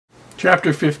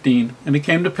Chapter 15. And it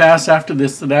came to pass after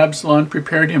this that Absalom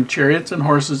prepared him chariots and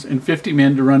horses and 50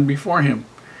 men to run before him.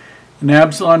 And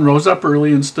Absalom rose up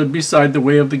early and stood beside the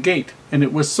way of the gate. And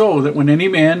it was so that when any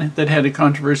man that had a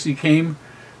controversy came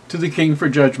to the king for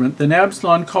judgment, then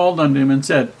Absalom called unto him and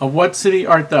said, Of what city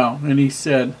art thou? And he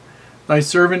said, Thy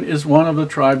servant is one of the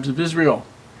tribes of Israel.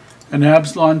 And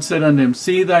Absalom said unto him,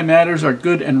 See, thy matters are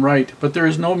good and right, but there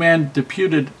is no man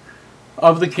deputed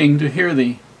of the king to hear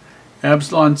thee.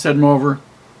 Absalom said moreover,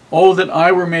 O that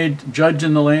I were made judge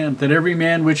in the land, that every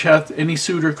man which hath any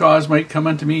suit or cause might come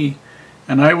unto me,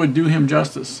 and I would do him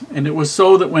justice. And it was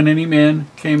so that when any man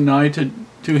came nigh to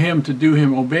him to do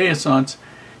him obeisance,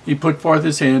 he put forth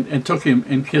his hand, and took him,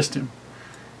 and kissed him.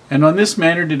 And on this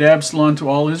manner did Absalom to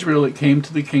all Israel that came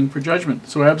to the king for judgment.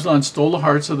 So Absalom stole the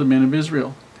hearts of the men of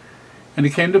Israel. And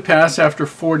it came to pass after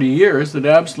 40 years that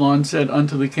Absalom said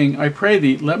unto the king, I pray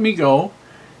thee, let me go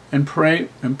and pray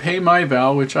and pay my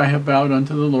vow which I have vowed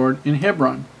unto the Lord in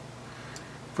Hebron.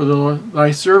 For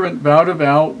thy servant vowed a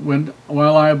vow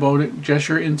while I abode at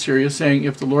Jeshurun in Syria, saying,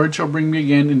 If the Lord shall bring me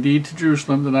again indeed to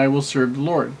Jerusalem, then I will serve the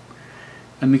Lord.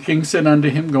 And the king said unto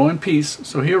him, Go in peace.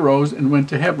 So he arose and went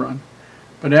to Hebron.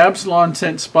 But Absalom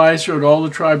sent spies throughout all the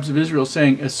tribes of Israel,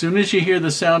 saying, As soon as ye hear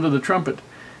the sound of the trumpet,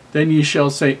 then ye shall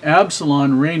say,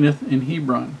 Absalom reigneth in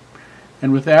Hebron.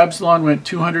 And with Absalom went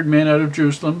 200 men out of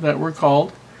Jerusalem that were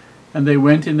called, and they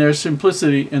went in their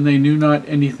simplicity, and they knew not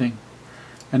anything.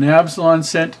 And Absalom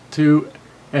sent to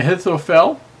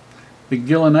Ahithophel, the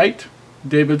Gilonite,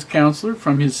 David's counselor,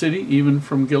 from his city, even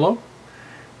from Gilo,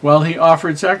 while he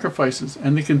offered sacrifices.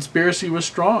 And the conspiracy was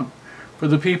strong, for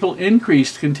the people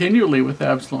increased continually with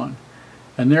Absalom.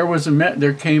 And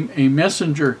there came a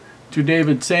messenger to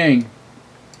David, saying,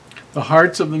 The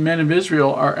hearts of the men of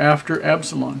Israel are after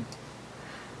Absalom.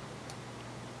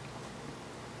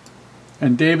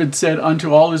 And David said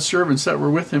unto all his servants that were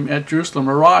with him at Jerusalem,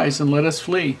 Arise, and let us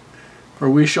flee, for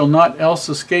we shall not else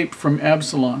escape from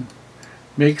Absalom.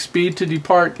 Make speed to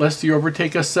depart, lest he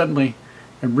overtake us suddenly,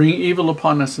 and bring evil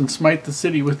upon us, and smite the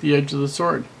city with the edge of the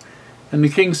sword. And the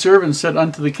king's servants said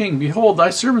unto the king, Behold,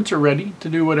 thy servants are ready to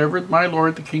do whatever my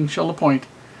lord the king shall appoint.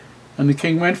 And the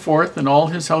king went forth, and all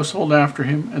his household after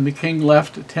him, and the king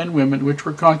left 10 women which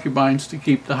were concubines to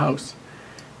keep the house.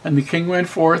 And the king went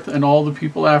forth, and all the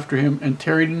people after him, and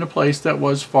tarried in a place that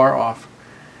was far off.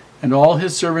 And all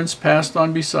his servants passed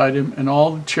on beside him, and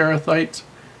all the Cherethites,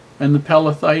 and the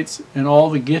Pelethites, and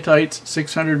all the Gittites,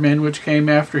 600 men which came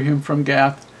after him from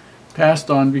Gath,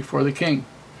 passed on before the king.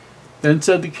 Then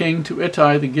said the king to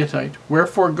Ittai the Gittite,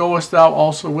 Wherefore goest thou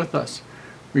also with us?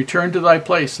 Return to thy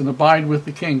place, and abide with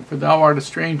the king, for thou art a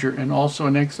stranger, and also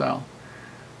an exile.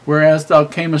 Whereas thou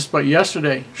camest but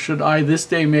yesterday, should I this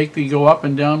day make thee go up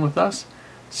and down with us?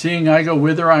 Seeing I go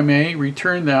whither I may,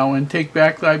 return thou, and take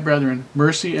back thy brethren.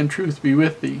 Mercy and truth be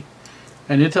with thee.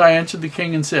 And Ittai answered the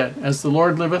king and said, As the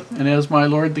Lord liveth, and as my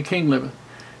lord the king liveth,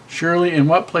 surely in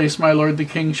what place my lord the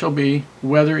king shall be,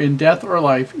 whether in death or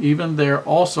life, even there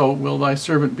also will thy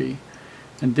servant be.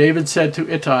 And David said to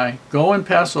Ittai, Go and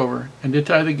pass over. And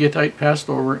Ittai the Gittite passed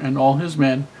over, and all his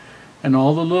men, and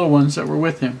all the little ones that were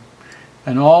with him.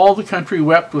 And all the country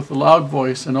wept with a loud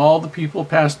voice, and all the people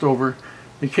passed over.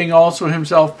 The king also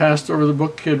himself passed over the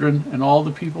brook Kidron, and all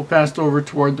the people passed over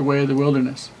toward the way of the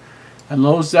wilderness. And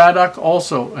lo, Zadok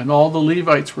also, and all the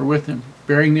Levites were with him,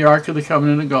 bearing the ark of the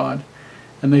covenant of God.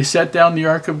 And they set down the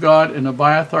ark of God, and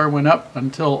Abiathar went up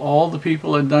until all the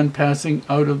people had done passing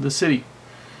out of the city.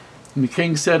 And the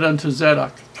king said unto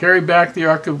Zadok, Carry back the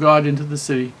ark of God into the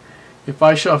city. If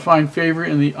I shall find favor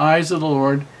in the eyes of the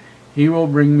Lord, he will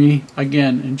bring me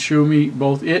again, and shew me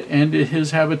both it and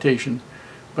his habitation.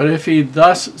 But if he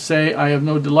thus say, I have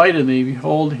no delight in thee,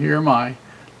 behold, here am I.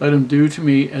 Let him do to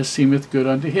me as seemeth good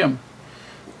unto him.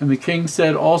 And the king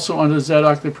said also unto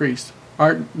Zadok the priest,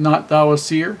 Art not thou a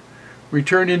seer?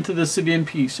 Return into the city in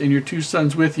peace, and your 2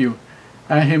 sons with you,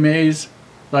 Ahimaaz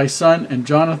thy son, and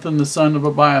Jonathan the son of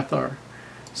Abiathar.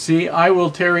 See, I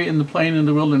will tarry in the plain in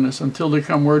the wilderness, until there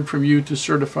come word from you to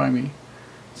certify me.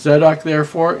 Zadok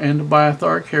therefore and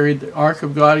Abiathar carried the ark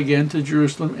of God again to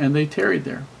Jerusalem, and they tarried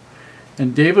there.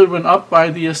 And David went up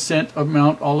by the ascent of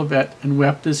Mount Olivet, and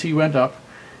wept as he went up,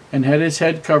 and had his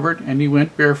head covered, and he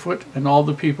went barefoot, and all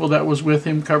the people that was with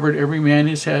him covered every man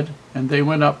his head, and they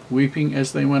went up, weeping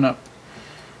as they went up.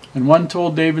 And one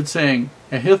told David, saying,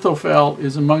 Ahithophel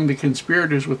is among the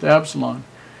conspirators with Absalom.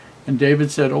 And David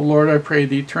said, O Lord, I pray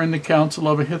thee, turn the counsel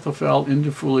of Ahithophel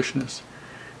into foolishness.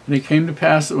 And it came to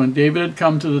pass that when David had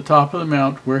come to the top of the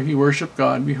mount where he worshipped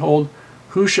God, behold,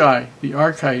 Hushai the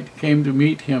Archite came to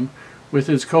meet him with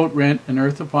his coat rent and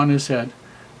earth upon his head.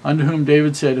 Unto whom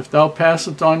David said, If thou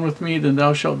passest on with me, then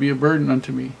thou shalt be a burden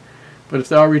unto me. But if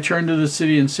thou return to the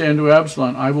city and say unto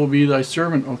Absalom, I will be thy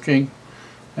servant, O king,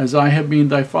 as I have been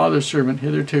thy father's servant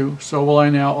hitherto, so will I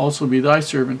now also be thy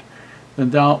servant.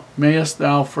 Then mayest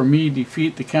thou for me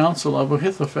defeat the counsel of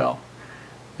Ahithophel.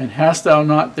 And hast thou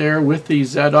not there with thee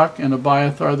Zadok and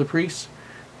Abiathar the priests?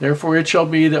 Therefore it shall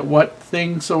be that what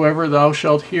thing soever thou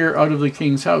shalt hear out of the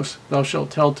king's house, thou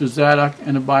shalt tell to Zadok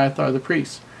and Abiathar the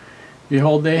priests.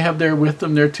 Behold, they have there with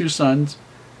them their two sons,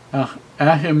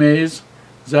 Ahimaaz,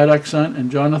 Zadok's son,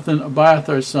 and Jonathan,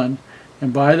 Abiathar's son,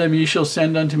 and by them ye shall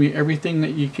send unto me everything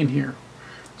that ye can hear.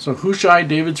 So Hushai,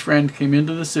 David's friend, came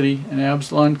into the city, and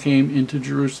Absalom came into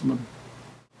Jerusalem.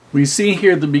 We see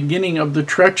here the beginning of the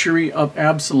treachery of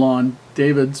Absalom,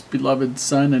 David's beloved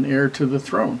son and heir to the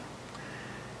throne.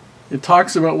 It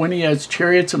talks about when he has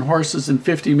chariots and horses and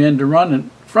 50 men to run in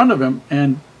front of him,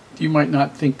 and you might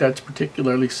not think that's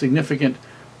particularly significant,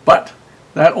 but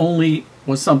that only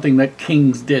was something that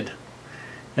kings did.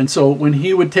 And so when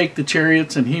he would take the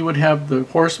chariots and he would have the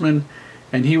horsemen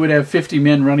and he would have 50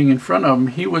 men running in front of him,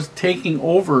 he was taking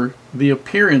over the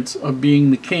appearance of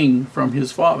being the king from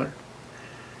his father.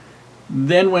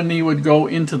 Then when he would go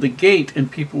into the gate and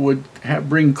people would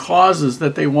bring causes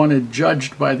that they wanted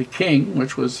judged by the king,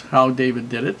 which was how David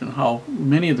did it and how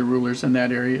many of the rulers in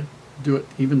that area do it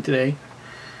even today,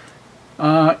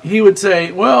 he would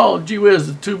say, well, gee whiz,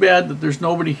 it's too bad that there's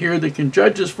nobody here that can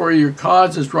judge us for you. Your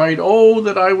cause is right. Oh,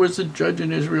 that I was a judge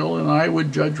in Israel and I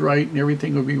would judge right and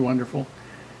everything would be wonderful.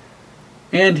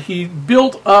 And he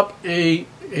built up a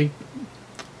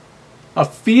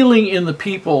feeling in the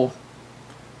people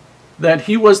that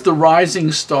he was the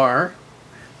rising star,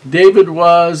 David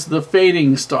was the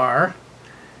fading star,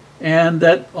 and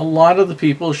that a lot of the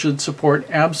people should support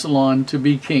Absalom to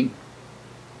be king.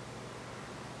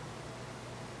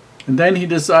 And then he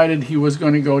decided he was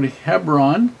going to go to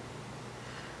Hebron.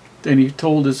 Then he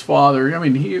told his father, I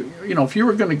mean, if you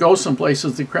were going to go someplace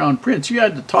as the crown prince, you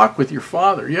had to talk with your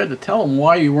father. You had to tell him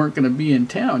why you weren't going to be in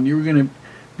town. You were going to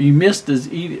be missed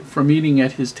from eating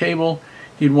at his table.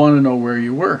 He'd want to know where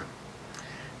you were.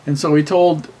 And so he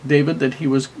told David that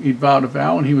he'd vowed a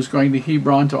vow and he was going to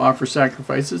Hebron to offer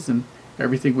sacrifices, and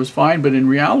everything was fine. But in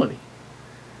reality,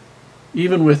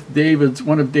 even with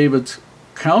one of David's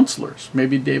counselors,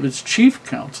 maybe David's chief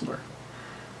counselor,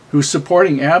 who's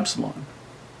supporting Absalom,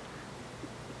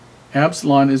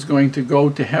 Absalom is going to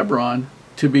go to Hebron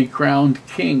to be crowned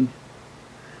king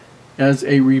as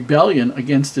a rebellion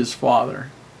against his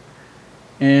father.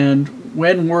 And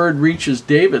when word reaches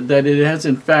David that it has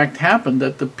in fact happened,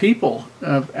 that the people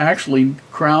have actually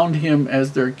crowned him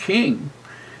as their king,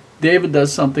 David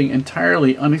does something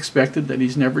entirely unexpected that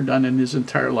he's never done in his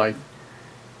entire life.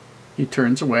 He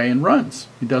turns away and runs.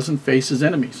 He doesn't face his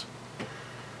enemies.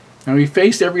 Now, he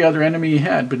faced every other enemy he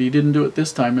had, but he didn't do it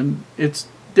this time. And it's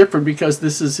different because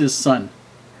this is his son.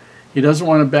 He doesn't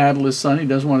want to battle his son. He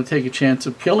doesn't want to take a chance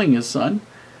of killing his son.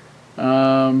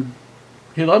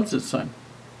 He loves his son.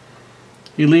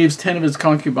 He leaves 10 of his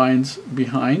concubines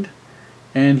behind,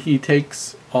 and he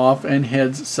takes off and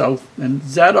heads south. And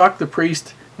Zadok the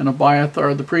priest and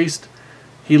Abiathar the priest,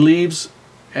 he leaves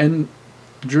in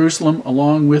Jerusalem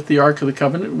along with the Ark of the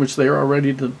Covenant, which they are all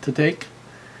ready to take.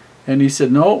 And he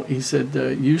said, no, he said,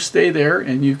 you stay there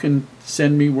and you can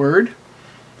send me word.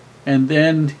 And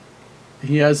then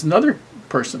he has another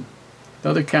person,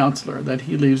 another counselor that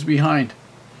he leaves behind,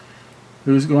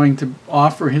 who's going to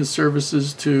offer his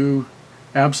services to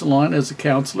Absalom as a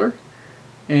counselor,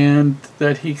 and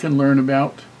that he can learn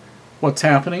about what's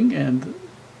happening, and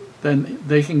then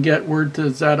they can get word to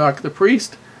Zadok the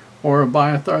priest or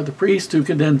Abiathar the priest, who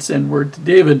can then send word to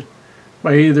David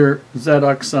by either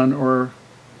Zadok's son or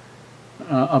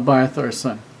Abiathar's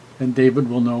son, and David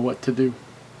will know what to do.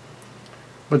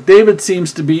 But David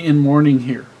seems to be in mourning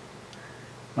here.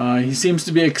 He seems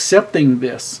to be accepting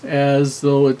this as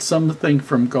though it's something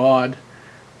from God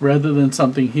rather than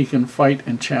something he can fight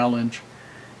and challenge.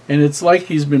 And it's like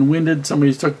he's been winded,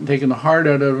 somebody's taken the heart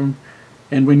out of him.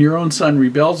 And when your own son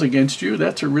rebels against you,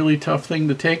 that's a really tough thing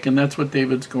to take, and that's what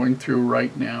David's going through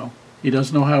right now. He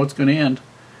doesn't know how it's going to end,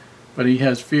 but he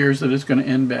has fears that it's going to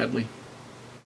end badly.